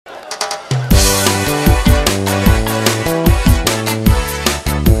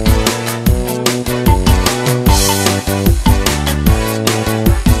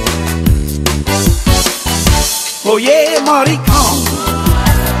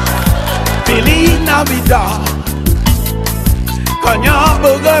Navidad, Coño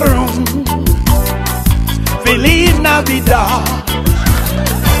Bugaroon. Feliz Navidad.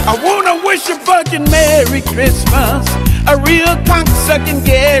 I wanna wish a fucking Merry Christmas, a real cock-sucking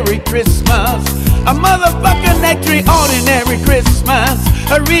Gary Christmas, a motherfucking extraordinary Christmas,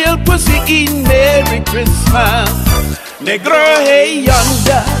 a real pussy-eating Merry Christmas. Negro, hey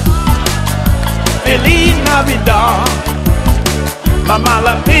yonder, Feliz Navidad. Mama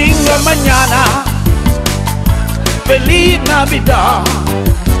la pinga mañana, Feliz Navidad.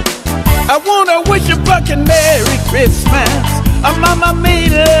 I wanna wish a fucking Merry Christmas, a mama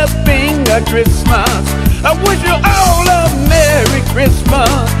made a finger Christmas. I wish you all a Merry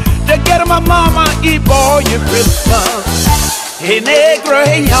Christmas, together my mama y boy you Christmas. Hey negro,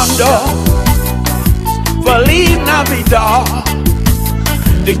 hey yonder, Feliz Navidad,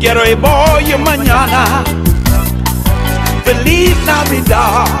 together hey boy you mañana, Feliz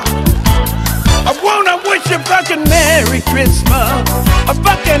Navidad. I wanna wish you fucking Merry Christmas, a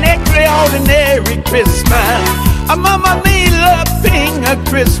fucking extraordinary Christmas. A mama me loving a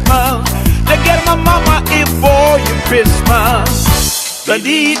Christmas, together my mama and for you Christmas.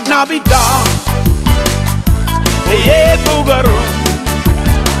 Feliz Navidad, hey Bugaroon.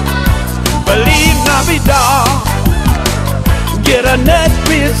 Feliz Navidad, get a nut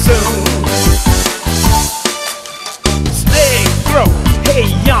real soon. Stay grow, hey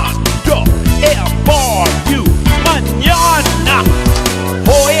yonder, el boy you mañana.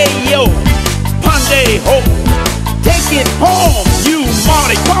 Oh hey yo, Pandejo, take it home, you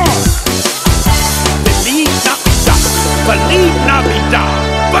maricon. Feliz Navidad, Feliz Navidad,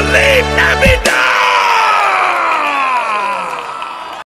 Feliz Navidad.